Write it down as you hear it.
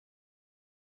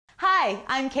Hi,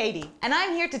 I'm Katie, and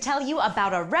I'm here to tell you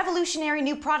about a revolutionary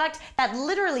new product that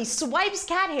literally swipes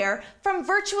cat hair from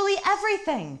virtually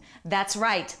everything. That's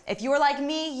right. If you're like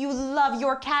me, you love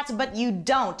your cats, but you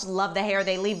don't love the hair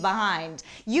they leave behind.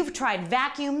 You've tried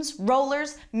vacuums,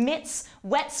 rollers, mitts,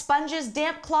 wet sponges,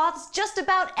 damp cloths, just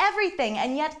about everything,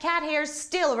 and yet cat hair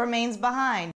still remains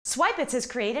behind. SwiPets has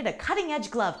created a cutting-edge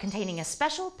glove containing a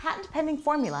special patent-pending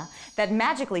formula that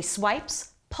magically swipes,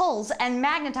 pulls, and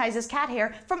magnetizes cat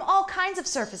hair from all kinds of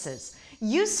surfaces.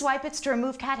 Use SwiPets to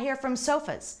remove cat hair from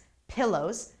sofas,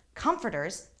 pillows,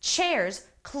 comforters, chairs,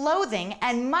 clothing,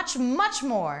 and much, much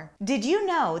more. Did you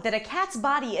know that a cat's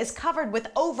body is covered with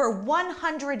over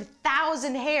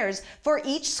 100,000 hairs for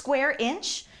each square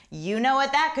inch? You know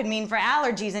what that could mean for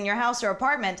allergies in your house or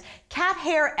apartment. Cat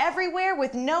hair everywhere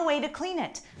with no way to clean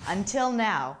it. Until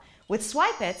now. With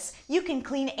SwiPets, you can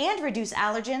clean and reduce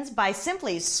allergens by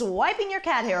simply swiping your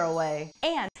cat hair away.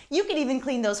 And you can even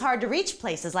clean those hard-to-reach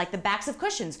places like the backs of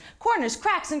cushions, corners,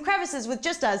 cracks, and crevices with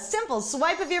just a simple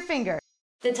swipe of your finger.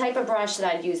 The type of brush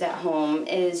that I'd use at home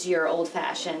is your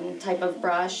old-fashioned type of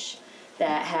brush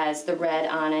that has the red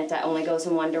on it that only goes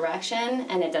in one direction,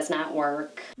 and it does not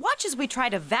work. Watch as we try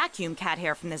to vacuum cat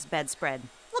hair from this bedspread.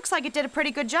 Looks like it did a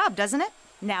pretty good job, doesn't it?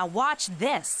 Now watch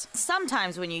this.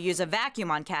 Sometimes when you use a vacuum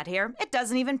on cat hair, it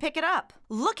doesn't even pick it up.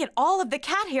 Look at all of the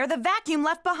cat hair the vacuum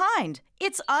left behind.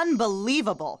 It's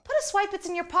unbelievable. Put a SwiPets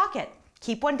in your pocket.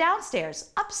 Keep one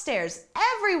downstairs, upstairs,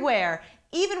 everywhere.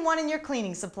 Even one in your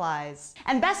cleaning supplies.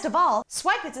 And best of all,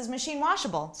 SwiPets is machine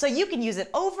washable, so you can use it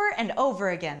over and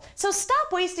over again. So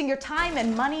stop wasting your time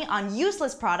and money on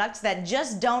useless products that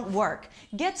just don't work.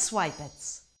 Get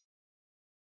SwiPets.